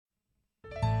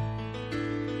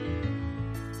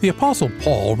The Apostle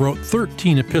Paul wrote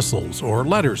 13 epistles or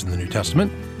letters in the New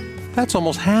Testament. That's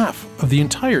almost half of the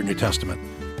entire New Testament.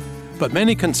 But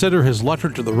many consider his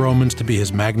letter to the Romans to be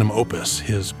his magnum opus,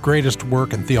 his greatest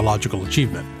work and theological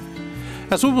achievement.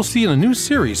 As we will see in a new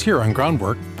series here on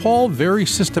Groundwork, Paul very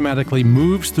systematically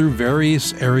moves through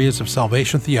various areas of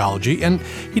salvation theology, and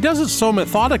he does it so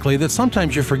methodically that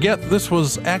sometimes you forget this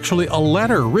was actually a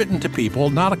letter written to people,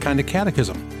 not a kind of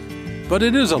catechism. But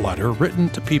it is a letter written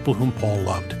to people whom Paul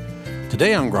loved.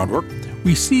 Today on Groundwork,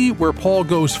 we see where Paul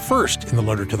goes first in the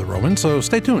letter to the Romans, so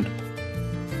stay tuned.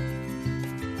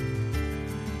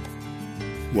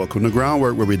 Welcome to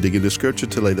Groundwork, where we dig into Scripture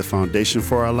to lay the foundation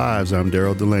for our lives. I'm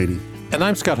Daryl Delaney. And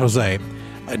I'm Scott Jose.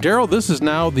 Daryl, this is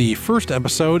now the first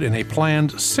episode in a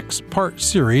planned 6-part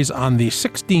series on the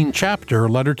 16-chapter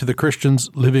letter to the Christians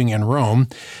living in Rome.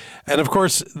 And of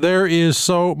course, there is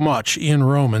so much in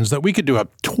Romans that we could do a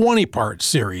 20-part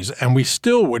series and we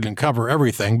still wouldn't cover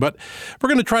everything. But we're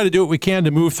going to try to do what we can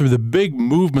to move through the big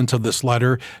movements of this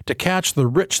letter to catch the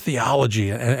rich theology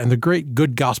and the great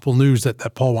good gospel news that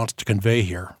Paul wants to convey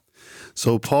here.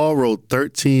 So Paul wrote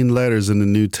 13 letters in the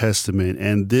New Testament,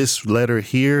 and this letter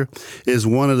here is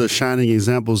one of the shining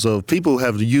examples of people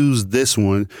have used this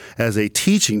one as a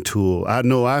teaching tool. I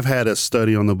know I've had a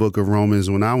study on the book of Romans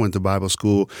when I went to Bible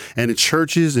school, and the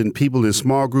churches and people in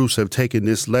small groups have taken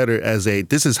this letter as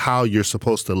this is how you're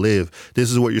supposed to live.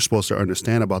 This is what you're supposed to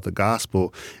understand about the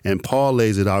gospel. And Paul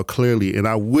lays it out clearly, and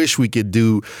I wish we could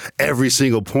do every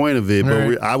single point of it,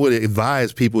 but I would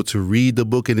advise people to read the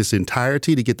book in its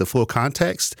entirety to get the full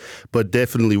context, but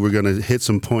definitely we're going to hit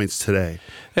some points today.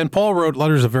 And Paul wrote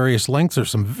letters of various lengths. There's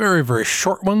some very, very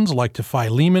short ones like to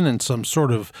Philemon and some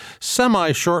sort of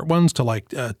semi-short ones to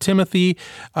like Timothy.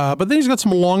 But then he's got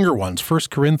some longer ones. 1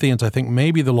 Corinthians, I think,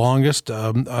 may be the longest.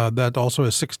 That also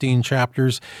has 16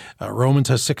 chapters. Romans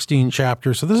has 16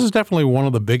 chapters. So this is definitely one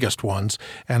of the biggest ones.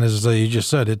 And as you just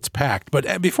said, it's packed.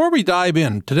 But before we dive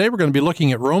in, today we're going to be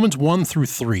looking at Romans 1 through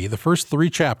 3, the first 3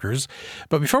 chapters.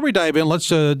 But before we dive in, let's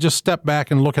just step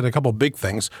back and look at a couple big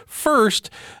things. First,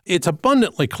 it's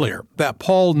abundantly clear that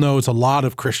Paul knows a lot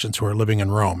of Christians who are living in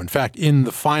Rome. In fact, in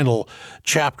the final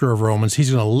chapter of Romans,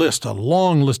 he's going to list a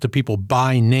long list of people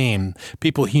by name,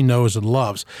 people he knows and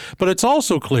loves. But it's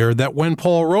also clear that when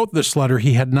Paul wrote this letter,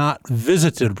 he had not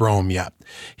visited Rome yet.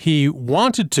 He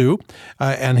wanted to,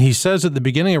 and he says at the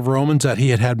beginning of Romans that he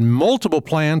had multiple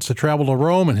plans to travel to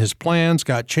Rome, and his plans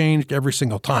got changed every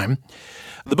single time.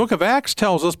 The book of Acts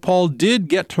tells us Paul did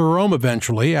get to Rome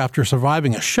eventually after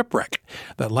surviving a shipwreck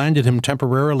that landed him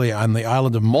temporarily on the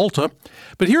island of Malta.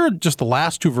 But here are just the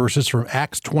last 2 verses from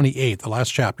Acts 28, the last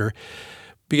chapter.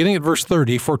 Beginning at verse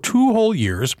 30, "For 2 whole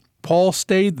years, Paul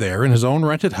stayed there in his own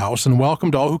rented house and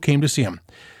welcomed all who came to see him.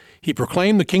 He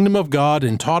proclaimed the kingdom of God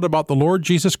and taught about the Lord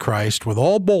Jesus Christ with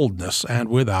all boldness and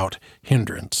without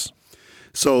hindrance."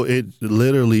 So it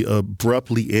literally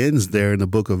abruptly ends there in the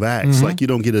book of Acts. Like you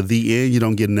don't get the end, you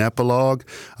don't get an epilogue.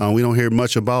 We don't hear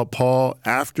much about Paul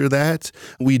after that.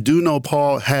 We do know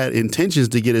Paul had intentions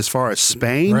to get as far as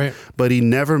Spain, but he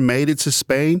never made it to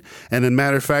Spain. And as a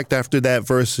matter of fact, after that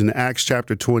verse in Acts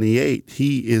chapter 28,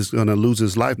 he is going to lose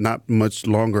his life. Not much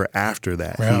longer after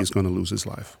that, he is going to lose his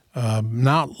life.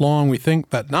 We think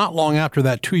that not long after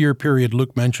that 2-year period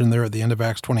Luke mentioned there at the end of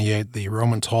Acts 28, the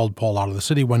Romans hauled Paul out of the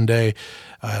city one day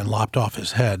and lopped off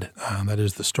his head. That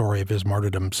is the story of his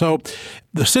martyrdom. So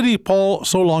the city Paul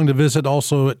so longed to visit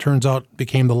also, it turns out,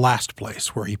 became the last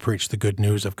place where he preached the good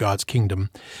news of God's kingdom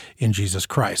in Jesus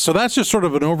Christ. So that's just sort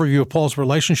of an overview of Paul's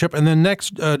relationship. And then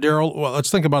next, Daryl,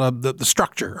 let's think about the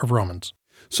structure of Romans.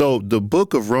 So the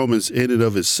book of Romans in and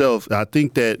of itself, I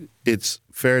think that it's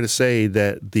fair to say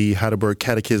that the Heidelberg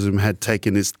Catechism had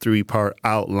taken this 3-part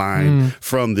outline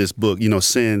from this book,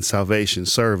 sin, salvation,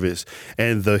 service.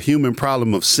 And the human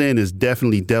problem of sin is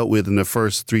definitely dealt with in the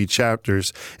first 3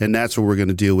 chapters, and that's what we're going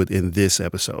to deal with in this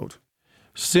episode.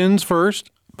 Sin's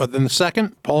first. But then the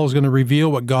second, Paul is going to reveal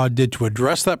what God did to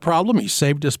address that problem. He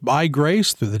saved us by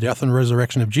grace through the death and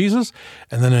resurrection of Jesus.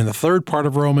 And then in the third part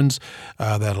of Romans,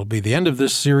 that'll be the end of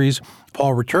this series,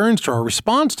 Paul returns to our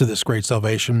response to this great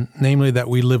salvation, namely that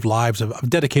we live lives of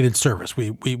dedicated service.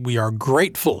 We are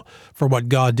grateful for what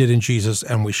God did in Jesus,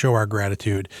 and we show our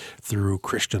gratitude through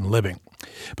Christian living.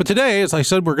 But today, as I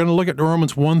said, we're going to look at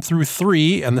Romans 1 through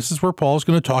 3, and this is where Paul's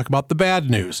going to talk about the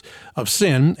bad news of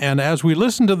sin. And as we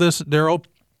listen to this, Daryl,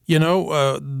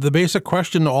 the basic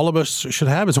question all of us should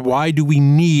have is, why do we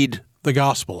need the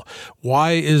gospel?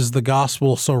 Why is the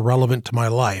gospel so relevant to my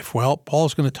life? Well,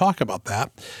 Paul's going to talk about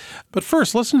that. But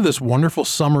first, listen to this wonderful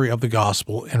summary of the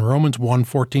gospel in Romans 1,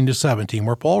 14 to 17,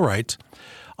 where Paul writes,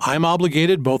 "I am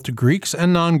obligated both to Greeks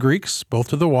and non-Greeks, both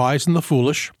to the wise and the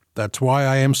foolish. That's why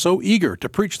I am so eager to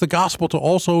preach the gospel to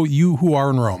also you who are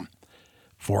in Rome.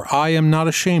 For I am not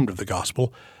ashamed of the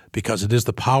gospel, because it is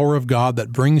the power of God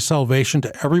that brings salvation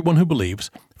to everyone who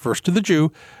believes, first to the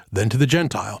Jew, then to the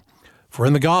Gentile. For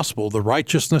in the gospel the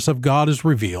righteousness of God is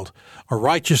revealed, a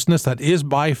righteousness that is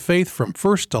by faith from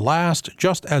first to last,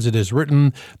 just as it is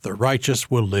written, the righteous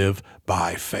will live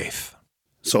by faith.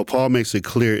 So Paul makes it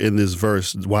clear in this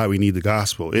verse why we need the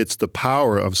gospel. It's the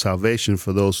power of salvation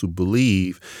for those who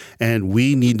believe, and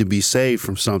we need to be saved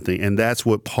from something. And that's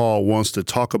what Paul wants to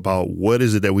talk about. What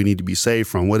is it that we need to be saved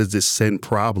from? What is this sin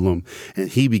problem? And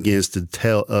he begins to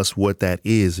tell us what that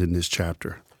is in this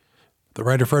chapter. The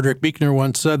writer Frederick Buechner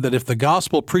once said that if the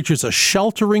gospel preaches a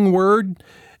sheltering word,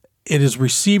 it is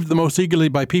received the most eagerly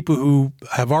by people who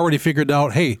have already figured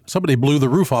out, hey, somebody blew the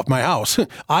roof off my house.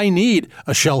 I need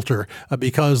a shelter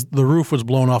because the roof was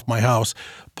blown off my house.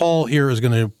 Paul here is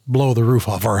going to blow the roof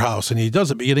off our house, and he does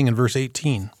it beginning in verse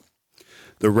 18.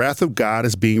 The wrath of God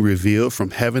is being revealed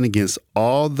from heaven against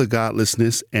all the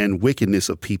godlessness and wickedness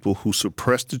of people who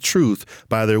suppress the truth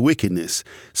by their wickedness,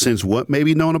 since what may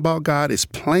be known about God is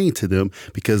plain to them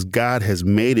because God has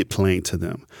made it plain to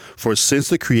them. For since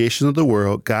the creation of the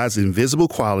world, God's invisible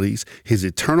qualities, his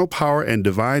eternal power and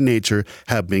divine nature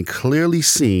have been clearly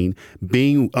seen,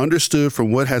 being understood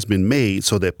from what has been made,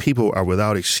 so that people are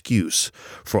without excuse.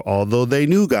 For although they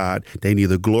knew God, they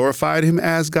neither glorified him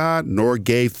as God nor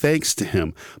gave thanks to him.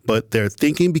 But their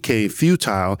thinking became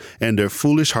futile, and their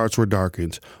foolish hearts were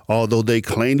darkened. Although they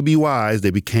claimed to be wise, they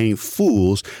became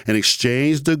fools and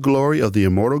exchanged the glory of the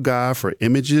immortal God for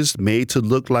images made to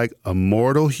look like a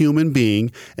mortal human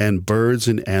being and birds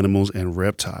and animals and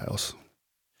reptiles.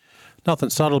 Nothing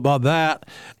subtle about that.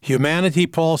 Humanity,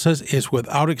 Paul says, is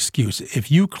without excuse. If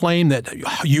you claim that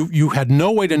you had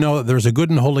no way to know that there's a good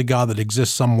and holy God that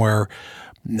exists somewhere,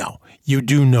 no, you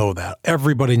do know that.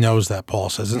 Everybody knows that, Paul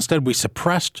says. Instead, we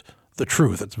suppressed the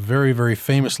truth. It's a very, very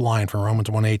famous line from Romans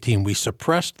 1:18. We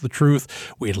suppressed the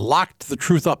truth. We locked the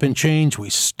truth up in chains. We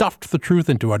stuffed the truth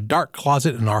into a dark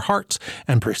closet in our hearts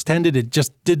and pretended it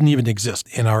just didn't even exist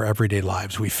in our everyday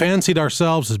lives. We fancied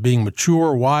ourselves as being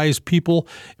mature, wise people,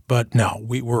 but no,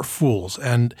 we were fools.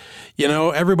 And, you know,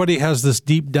 everybody has this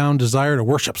deep down desire to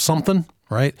worship something,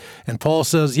 right? And Paul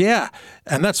says, yeah,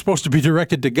 and that's supposed to be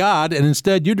directed to God, and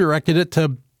instead you directed it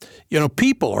to, you know,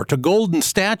 people or to golden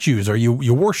statues, or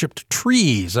you worshipped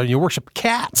trees, or you worshipped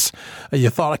cats. You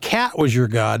thought a cat was your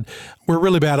God. We're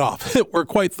really bad off. We're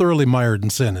quite thoroughly mired in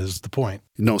sin is the point.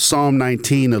 You know, Psalm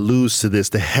 19 alludes to this.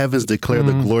 The heavens declare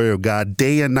the glory of God.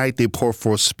 Day and night they pour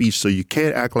forth speech. So you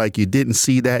can't act like you didn't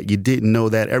see that, you didn't know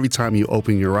that. Every time you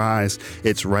open your eyes,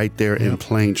 it's right there in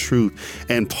plain truth.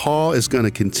 And Paul is going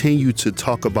to continue to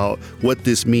talk about what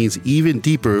this means even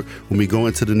deeper when we go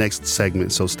into the next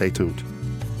segment. So stay tuned.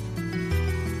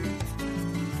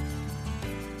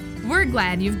 We're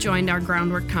glad you've joined our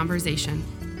Groundwork conversation.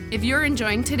 If you're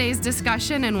enjoying today's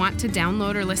discussion and want to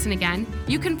download or listen again,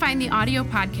 you can find the audio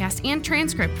podcast and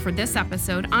transcript for this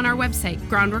episode on our website,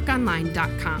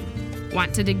 groundworkonline.com.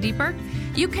 Want to dig deeper?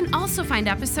 You can also find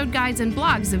episode guides and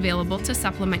blogs available to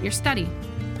supplement your study.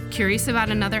 Curious about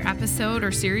another episode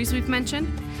or series we've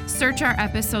mentioned? Search our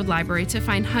episode library to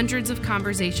find hundreds of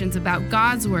conversations about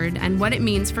God's Word and what it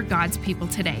means for God's people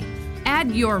today.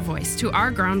 Add your voice to our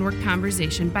Groundwork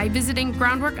conversation by visiting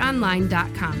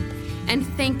groundworkonline.com. And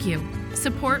thank you.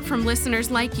 Support from listeners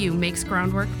like you makes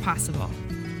Groundwork possible.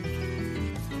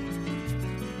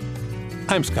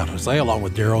 I'm Scott Jose, along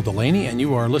with Daryl Delaney, and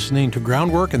you are listening to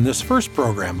Groundwork in this first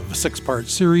program of a 6-part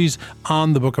series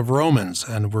on the book of Romans.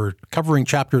 And we're covering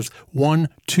chapters 1,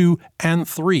 2, and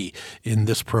 3 in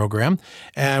this program.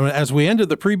 And as we ended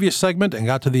the previous segment and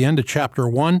got to the end of chapter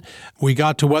 1, we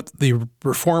got to what the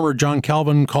reformer John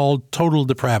Calvin called total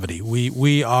depravity.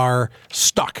 We are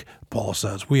stuck, Paul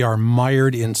says. We are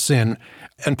mired in sin.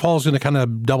 And Paul's going to kind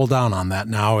of double down on that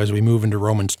now as we move into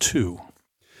Romans 2.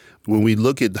 When we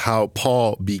look at how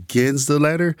Paul begins the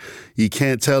letter, you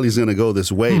can't tell he's going to go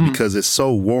this way because it's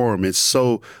so warm, it's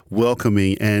so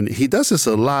welcoming. And he does this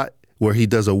a lot where he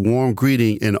does a warm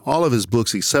greeting in all of his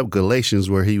books except Galatians,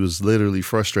 where he was literally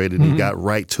frustrated and he got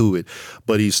right to it.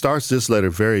 But he starts this letter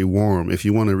very warm. If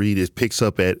you want to read it, picks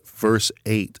up at verse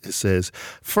 8. It says,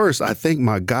 "First, I thank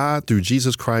my God through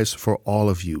Jesus Christ for all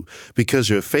of you, because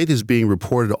your faith is being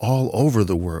reported all over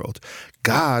the world.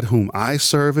 God, whom I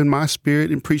serve in my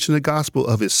spirit in preaching the gospel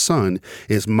of his Son,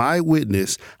 is my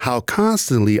witness how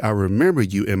constantly I remember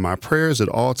you in my prayers at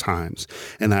all times.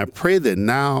 And I pray that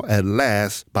now, at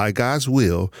last, by God's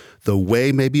will, the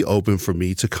way may be open for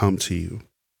me to come to you."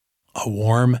 a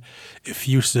warm,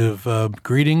 effusive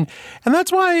greeting. And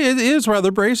that's why it is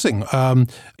rather bracing.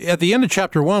 At the end of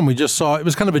chapter 1, we just saw it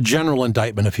was kind of a general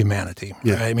indictment of humanity.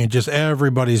 Yeah. Right? I mean, just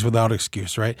everybody's without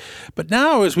excuse, right? But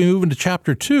now as we move into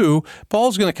chapter 2,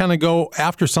 Paul's going to kind of go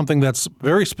after something that's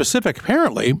very specific,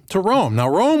 apparently, to Rome. Now,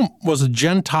 Rome was a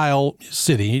Gentile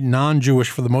city, non-Jewish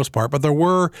for the most part, but there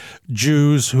were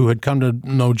Jews who had come to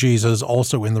know Jesus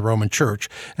also in the Roman church.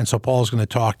 And so Paul's going to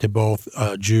talk to both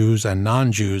Jews and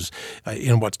non-Jews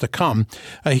in what's to come.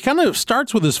 He kind of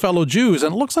starts with his fellow Jews,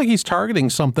 and it looks like he's targeting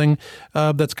something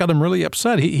that's got him really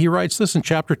upset. He writes this in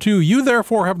chapter 2, "You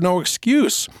therefore have no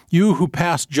excuse, you who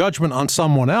pass judgment on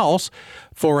someone else,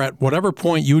 for at whatever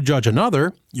point you judge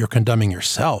another, you're condemning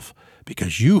yourself,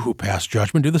 because you who pass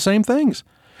judgment do the same things."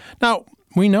 Now,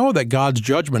 we know that God's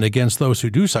judgment against those who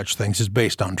do such things is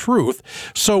based on truth.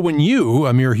 So when you,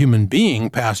 a mere human being,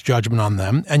 pass judgment on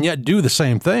them and yet do the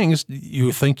same things,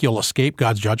 you think you'll escape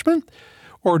God's judgment?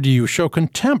 Or do you show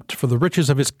contempt for the riches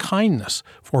of his kindness,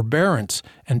 forbearance,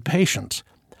 and patience,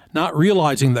 not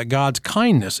realizing that God's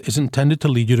kindness is intended to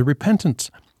lead you to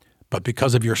repentance? But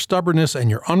because of your stubbornness and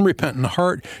your unrepentant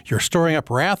heart, you're storing up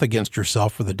wrath against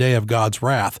yourself for the day of God's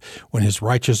wrath, when his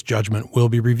righteous judgment will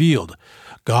be revealed.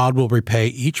 God will repay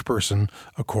each person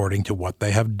according to what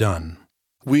they have done.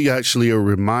 We actually are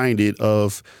reminded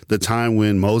of the time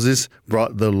when Moses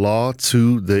brought the law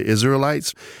to the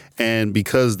Israelites. And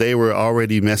because they were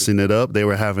already messing it up, they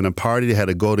were having a party, they had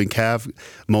a golden calf.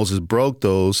 Moses broke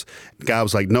those. God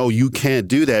was like, no, you can't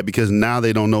do that, because now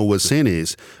they don't know what sin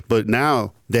is. But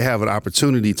now they have an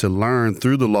opportunity to learn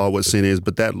through the law what sin is,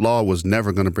 but that law was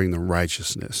never going to bring them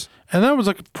righteousness. And that was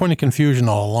a point of confusion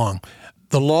all along.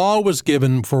 The law was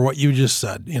given for what you just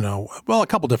said, a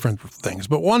couple different things.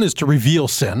 But one is to reveal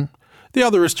sin. The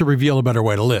other is to reveal a better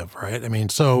way to live, right? I mean,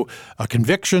 so a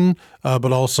conviction,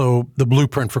 but also the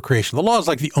blueprint for creation. The law is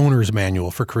like the owner's manual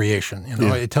for creation.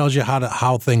 Yeah. It tells you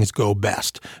how things go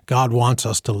best. God wants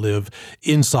us to live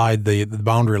inside the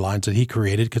boundary lines that he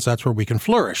created, because that's where we can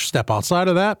flourish. Step outside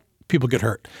of that, people get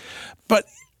hurt. But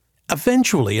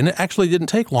eventually, and it actually didn't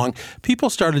take long, people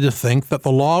started to think that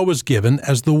the law was given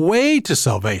as the way to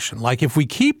salvation. Like, if we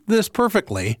keep this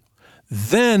perfectly,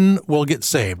 then we'll get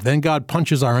saved. Then God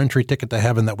punches our entry ticket to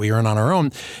heaven that we earn on our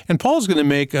own. And Paul's going to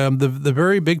make the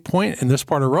very big point in this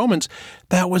part of Romans,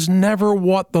 that was never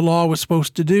what the law was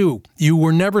supposed to do. You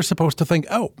were never supposed to think,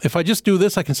 oh, if I just do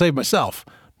this, I can save myself.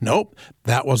 Nope,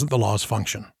 that wasn't the law's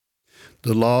function.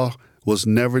 The law was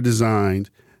never designed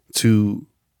to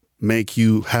make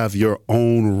you have your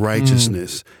own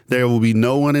righteousness. There will be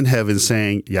no one in heaven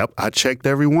saying, yep, I checked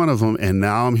every one of them, and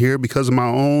now I'm here because of my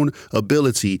own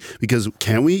ability. Because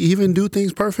can we even do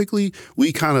things perfectly?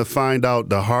 We kind of find out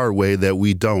the hard way that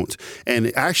we don't.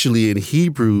 And actually in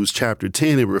Hebrews chapter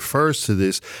 10, it refers to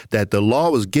this, that the law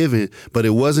was given, but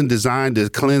it wasn't designed to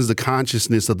cleanse the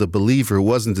consciousness of the believer. It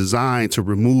wasn't designed to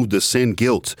remove the sin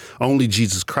guilt. Only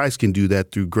Jesus Christ can do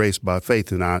that through grace by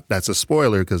faith. And that's a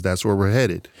spoiler, because that's where we're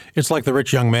headed. It's like the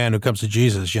rich young man who comes to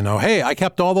Jesus, hey, I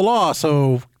kept all the law,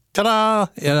 so ta-da,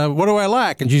 what do I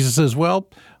lack? And Jesus says, well,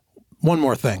 one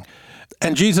more thing.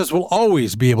 And Jesus will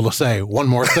always be able to say one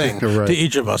more thing right. to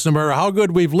each of us, no matter how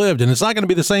good we've lived. And it's not going to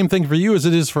be the same thing for you as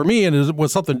it is for me, and it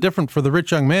was something different for the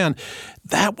rich young man.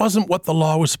 That wasn't what the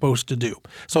law was supposed to do.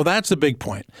 So that's a big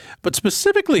point. But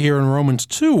specifically here in Romans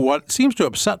 2, what seems to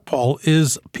upset Paul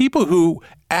is people who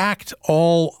act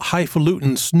all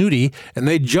highfalutin snooty, and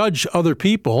they judge other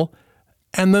people.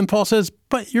 And then Paul says,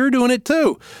 but you're doing it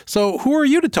too. So who are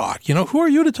you to talk? Who are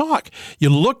you to talk? You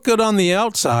look good on the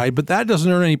outside, but that doesn't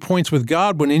earn any points with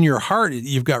God when in your heart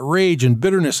you've got rage and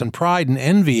bitterness and pride and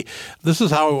envy. This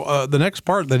is how the next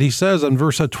part that he says in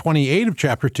verse 28 of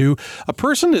chapter 2, a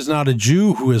person is not a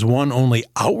Jew who is one only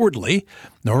outwardly,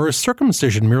 nor is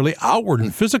circumcision merely outward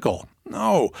and physical.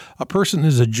 No, a person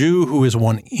is a Jew who is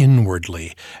one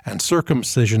inwardly, and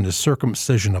circumcision is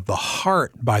circumcision of the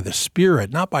heart by the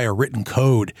Spirit, not by a written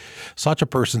code. Such a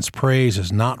person's praise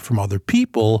is not from other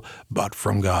people, but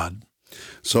from God.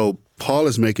 So Paul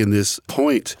is making this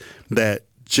point that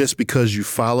just because you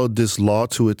followed this law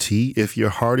to a T, if your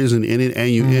heart isn't in it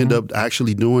and you end up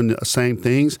actually doing the same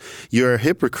things, you're a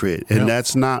hypocrite. And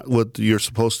that's not what you're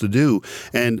supposed to do.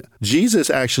 And Jesus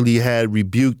actually had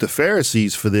rebuked the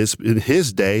Pharisees for this in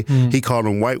his day. He called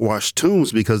them whitewashed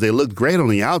tombs because they looked great on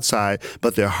the outside,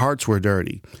 but their hearts were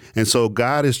dirty. And so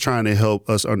God is trying to help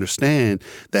us understand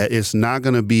that it's not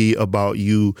going to be about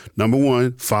you, number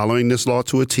one, following this law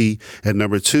to a T, and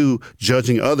number two,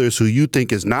 judging others who you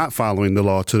think is not following the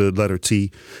law to the letter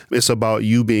T. It's about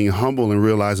you being humble and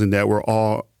realizing that we're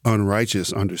all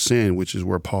unrighteous under sin, which is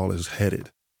where Paul is headed.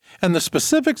 And the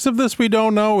specifics of this we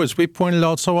don't know. As we pointed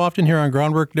out so often here on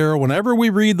Groundwork, Daryl, whenever we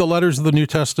read the letters of the New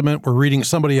Testament, we're reading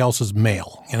somebody else's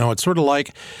mail. It's sort of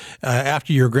like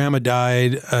after your grandma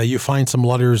died, you find some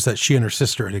letters that she and her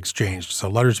sister had exchanged. So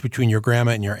letters between your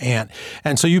grandma and your aunt.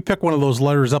 And so you pick one of those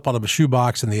letters up out of a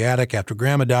shoebox in the attic after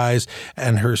grandma dies,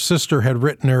 and her sister had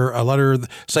written her a letter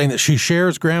saying that she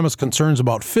shares grandma's concerns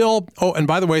about Phil. Oh, and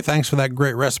by the way, thanks for that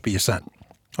great recipe you sent.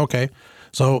 Okay.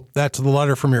 So that's the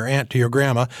letter from your aunt to your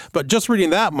grandma. But just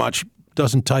reading that much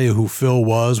doesn't tell you who Phil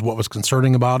was, what was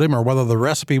concerning about him, or whether the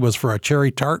recipe was for a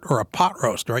cherry tart or a pot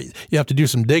roast, right? You have to do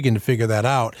some digging to figure that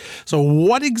out. So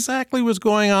what exactly was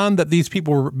going on that these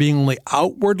people were being only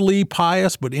outwardly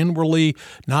pious, but inwardly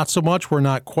not so much? We're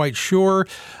not quite sure.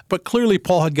 But clearly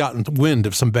Paul had gotten wind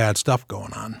of some bad stuff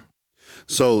going on.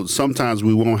 So sometimes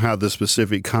we won't have the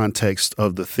specific context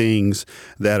of the things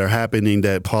that are happening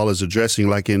that Paul is addressing.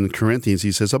 Like in Corinthians,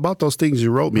 he says, about those things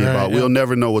you wrote me about. Yeah. We'll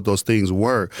never know what those things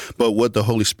were. But what the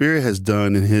Holy Spirit has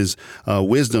done in his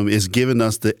wisdom is given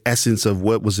us the essence of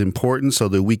what was important so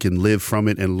that we can live from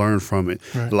it and learn from it.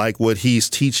 Right. Like what he's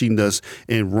teaching us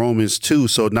in Romans 2.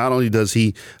 So not only does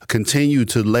he continue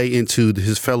to lay into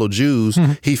his fellow Jews,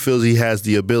 he feels he has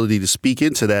the ability to speak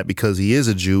into that because he is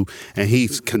a Jew, and he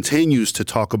continues to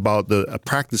talk about the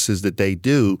practices that they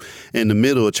do in the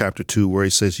middle of chapter 2, where he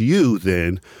says, you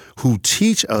then who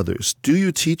teach others, do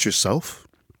you teach yourself?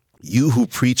 You who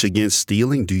preach against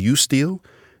stealing, do you steal?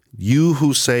 You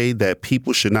who say that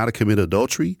people should not commit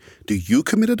adultery, do you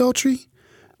commit adultery?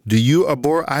 Do you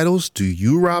abhor idols? Do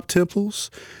you rob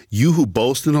temples? You who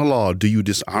boast in the law, do you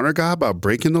dishonor God by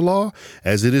breaking the law?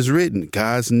 As it is written,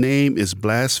 God's name is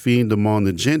blasphemed among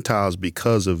the Gentiles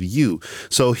because of you.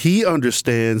 So he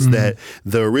understands that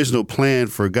the original plan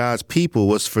for God's people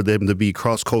was for them to be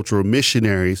cross-cultural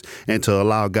missionaries and to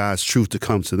allow God's truth to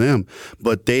come to them.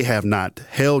 But they have not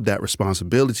held that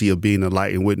responsibility of being a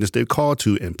light and witness they're called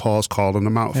to, and Paul's calling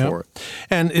them out for it.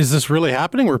 And is this really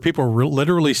happening where people are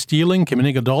literally stealing,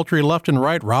 committing adultery left and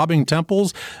right, robbing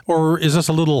temples? Or is this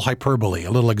a little hyperbole,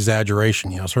 a little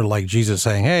exaggeration, sort of like Jesus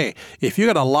saying, hey, if you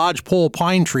got a lodgepole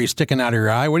pine tree sticking out of your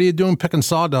eye, what are you doing picking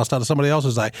sawdust out of somebody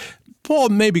else's eye? Paul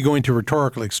may be going to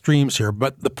rhetorical extremes here,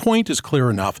 but the point is clear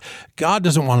enough. God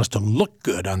doesn't want us to look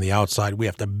good on the outside. We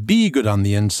have to be good on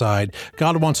the inside.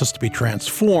 God wants us to be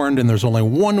transformed, and there's only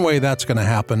one way that's going to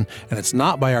happen, and it's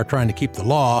not by our trying to keep the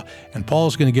law, and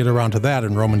Paul's going to get around to that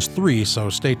in Romans 3,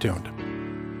 so stay tuned.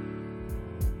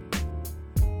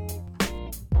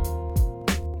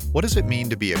 What does it mean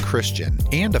to be a Christian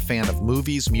and a fan of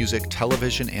movies, music,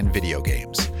 television, and video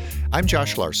games? I'm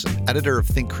Josh Larson, editor of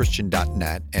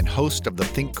thinkchristian.net and host of the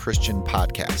Think Christian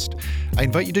podcast. I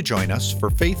invite you to join us for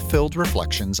faith-filled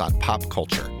reflections on pop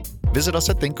culture. Visit us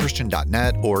at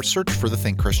thinkchristian.net or search for the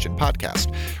Think Christian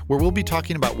podcast, where we'll be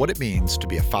talking about what it means to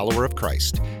be a follower of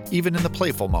Christ, even in the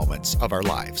playful moments of our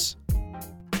lives.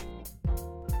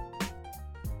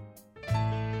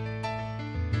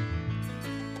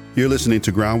 You're listening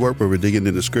to Groundwork, where we're digging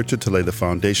into Scripture to lay the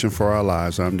foundation for our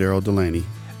lives. I'm Daryl Delaney.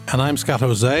 And I'm Scott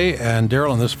Jose. And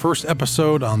Daryl, in this first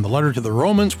episode on the letter to the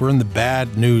Romans, we're in the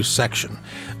bad news section.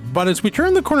 But as we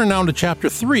turn the corner now to chapter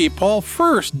 3, Paul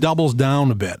first doubles down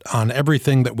a bit on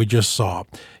everything that we just saw.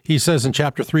 He says in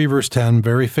chapter 3, verse 10,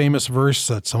 very famous verse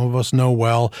that some of us know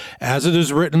well, as it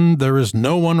is written, there is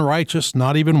no one righteous,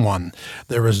 not even one.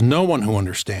 There is no one who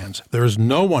understands. There is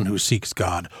no one who seeks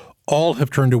God. All have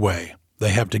turned away. They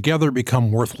have together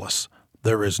become worthless.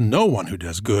 There is no one who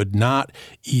does good, not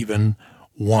even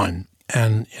one.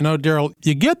 And, Daryl,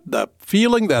 you get the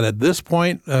feeling that at this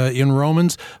point in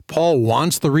Romans, Paul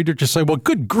wants the reader to say, well,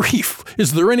 good grief,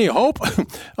 is there any hope?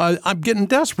 I'm getting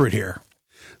desperate here.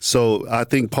 So I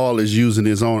think Paul is using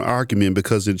his own argument,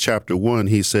 because in chapter 1,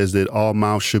 he says that all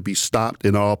mouths should be stopped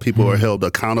and all people are held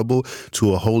accountable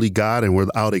to a holy God and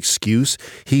without excuse.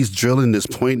 He's drilling this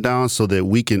point down so that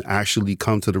we can actually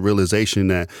come to the realization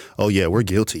that, oh, yeah, we're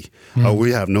guilty. Oh,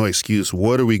 we have no excuse.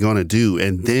 What are we going to do?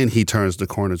 And then he turns the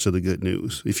corner to the good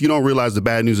news. If you don't realize the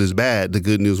bad news is bad, the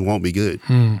good news won't be good.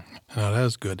 Oh, that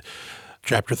is good.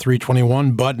 Chapter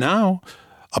 3:21, but now,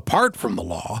 apart from the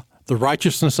law, the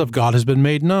righteousness of God has been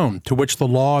made known, to which the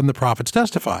law and the prophets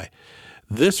testify.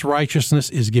 This righteousness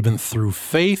is given through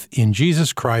faith in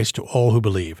Jesus Christ to all who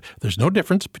believe. There's no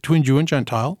difference between Jew and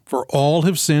Gentile, for all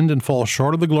have sinned and fall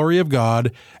short of the glory of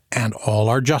God, and all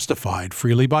are justified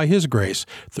freely by his grace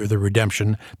through the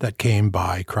redemption that came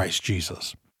by Christ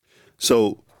Jesus.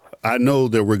 So I know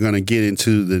that we're going to get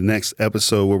into the next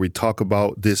episode where we talk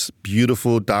about this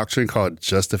beautiful doctrine called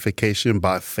justification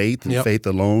by faith and faith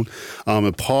alone.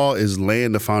 And Paul is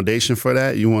laying the foundation for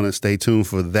that. You want to stay tuned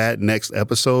for that next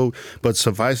episode. But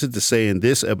suffice it to say, in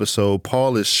this episode,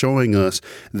 Paul is showing us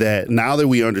that now that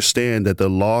we understand that the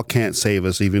law can't save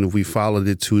us, even if we followed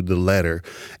it to the letter,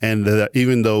 and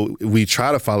even though we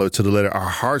try to follow it to the letter, our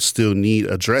hearts still need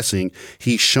addressing.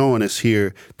 He's showing us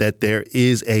here that there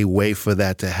is a way for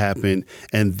that to happen.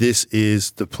 And this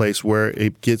is the place where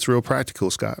it gets real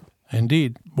practical, Scott.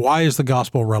 Indeed. Why is the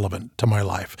gospel relevant to my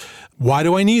life? Why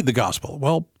do I need the gospel?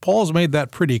 Well, Paul's made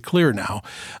that pretty clear now.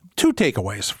 2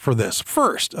 takeaways for this.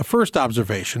 A first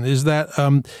observation is that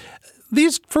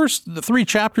these first 3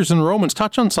 chapters in Romans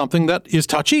touch on something that is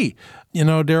touchy. You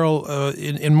know, Daryl,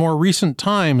 in more recent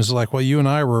times, like while you and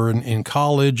I were in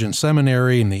college and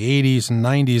seminary in the 80s and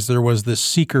 90s, there was this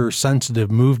seeker-sensitive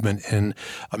movement in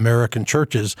American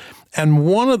churches. And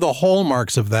one of the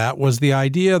hallmarks of that was the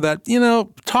idea that, you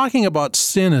know, talking about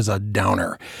sin is a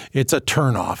downer. It's a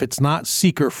turnoff. It's not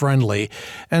seeker-friendly.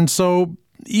 And so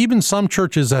even some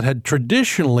churches that had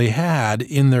traditionally had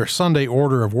in their Sunday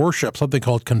order of worship something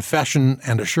called confession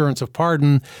and assurance of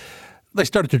pardon, they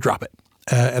started to drop it.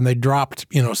 And they dropped,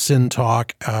 sin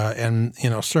talk, and,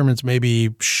 sermons maybe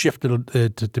shifted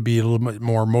to be a little bit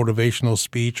more motivational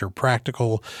speech or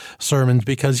practical sermons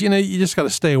because, you just got to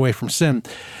stay away from sin.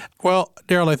 Well,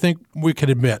 Daryl, I think we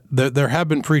could admit that there have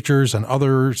been preachers and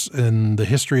others in the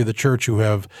history of the church who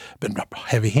have been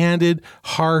heavy-handed,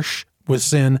 harsh with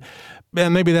sin,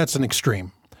 and maybe that's an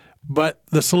extreme. But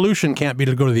the solution can't be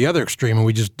to go to the other extreme and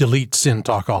we just delete sin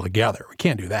talk altogether. We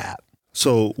can't do that.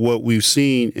 So what we've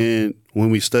seen when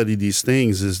we study these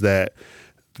things is that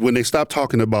when they stop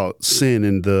talking about sin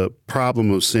and the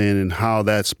problem of sin and how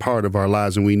that's part of our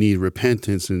lives and we need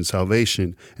repentance and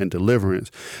salvation and deliverance,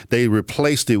 they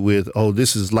replaced it with, oh,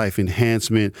 this is life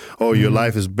enhancement. Oh, your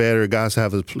life is better. God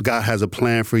has a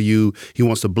plan for you. He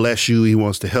wants to bless you. He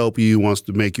wants to help you. He wants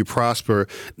to make you prosper.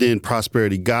 Then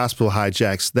prosperity gospel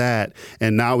hijacks that.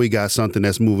 And now we got something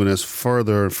that's moving us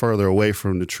further and further away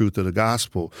from the truth of the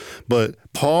gospel. But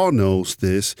Paul knows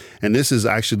this, and this is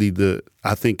actually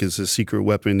I think it's a secret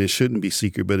weapon. It shouldn't be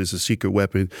secret, but it's a secret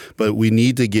weapon. But we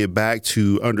need to get back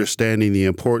to understanding the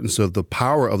importance of the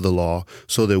power of the law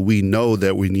so that we know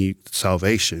that we need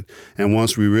salvation. And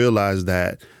once we realize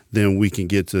that, then we can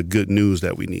get to the good news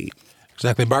that we need.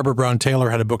 Exactly. Barbara Brown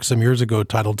Taylor had a book some years ago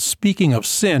titled Speaking of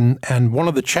Sin, and one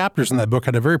of the chapters in that book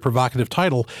had a very provocative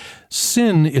title,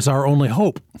 Sin is Our Only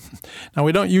Hope. Now,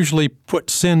 we don't usually put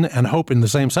sin and hope in the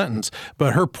same sentence,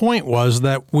 but her point was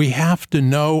that we have to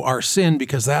know our sin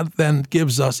because that then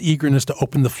gives us eagerness to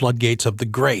open the floodgates of the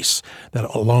grace that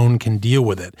alone can deal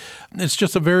with it. It's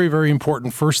just a very, very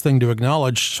important first thing to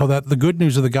acknowledge so that the good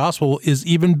news of the gospel is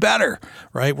even better,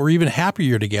 right? We're even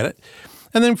happier to get it.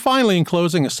 And then finally, in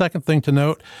closing, a second thing to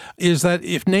note is that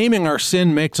if naming our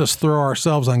sin makes us throw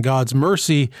ourselves on God's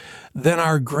mercy, then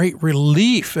our great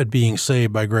relief at being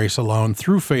saved by grace alone,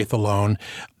 through faith alone,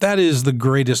 that is the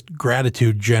greatest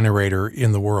gratitude generator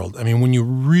in the world. I mean, when you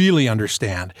really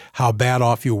understand how bad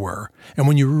off you were, and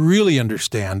when you really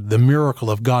understand the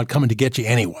miracle of God coming to get you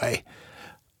anyway,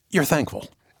 you're thankful.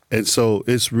 And so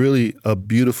it's really a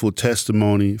beautiful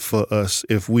testimony for us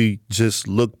if we just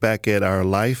look back at our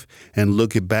life and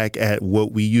look back at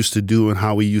what we used to do and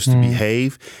how we used to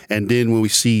behave. And then when we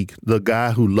see the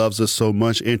God who loves us so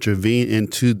much intervene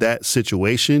into that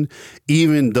situation,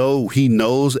 even though he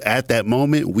knows at that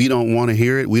moment we don't want to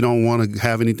hear it, we don't want to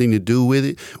have anything to do with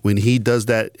it, when he does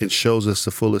that and shows us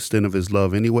the full extent of his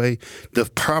love anyway, the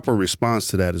proper response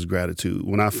to that is gratitude.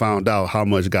 When I found out how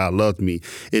much God loved me,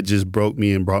 it just broke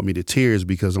me and brought me to tears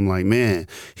because I'm like, man,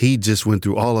 he just went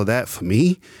through all of that for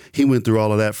me. He went through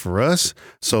all of that for us.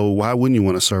 So why wouldn't you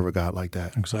want to serve a God like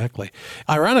that? Exactly.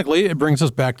 Ironically, it brings us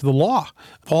back to the law.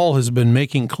 Paul has been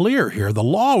making clear here, the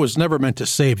law was never meant to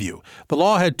save you. The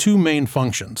law had 2 main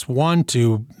functions. One,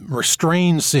 to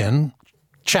restrain sin,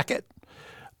 check it.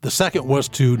 The second was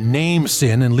to name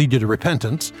sin and lead you to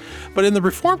repentance. But in the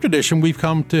Reformed tradition, we've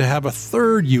come to have a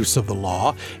third use of the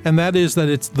law, and that is that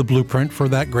it's the blueprint for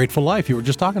that grateful life you were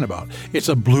just talking about. It's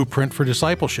a blueprint for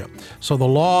discipleship. So the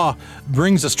law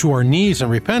brings us to our knees in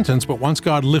repentance, but once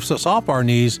God lifts us off our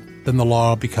knees, then the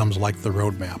law becomes like the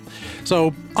roadmap.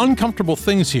 So uncomfortable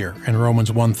things here in Romans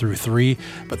 1-3,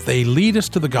 but they lead us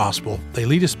to the gospel. They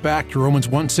lead us back to Romans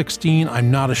 1:16,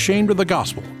 I'm not ashamed of the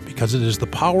gospel, because it is the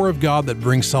power of God that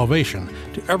brings salvation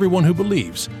to everyone who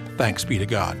believes. Thanks be to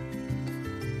God.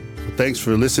 Thanks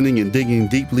for listening and digging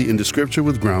deeply into Scripture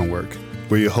with Groundwork.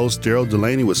 We're your host, Daryl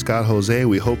Delaney with Scott Jose.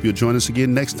 We hope you'll join us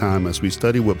again next time as we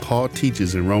study what Paul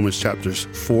teaches in Romans chapters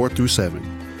 4 through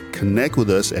 7. Connect with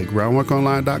us at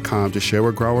groundworkonline.com to share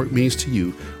what Groundwork means to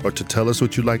you or to tell us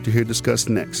what you'd like to hear discussed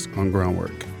next on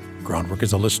Groundwork. Groundwork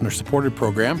is a listener-supported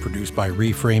program produced by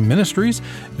Reframe Ministries.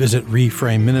 Visit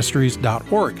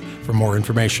reframeministries.org for more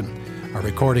information. Our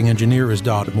recording engineer is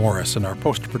Dodd Morris, and our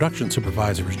post-production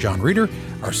supervisor is John Reeder.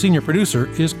 Our senior producer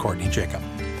is Courtney Jacob.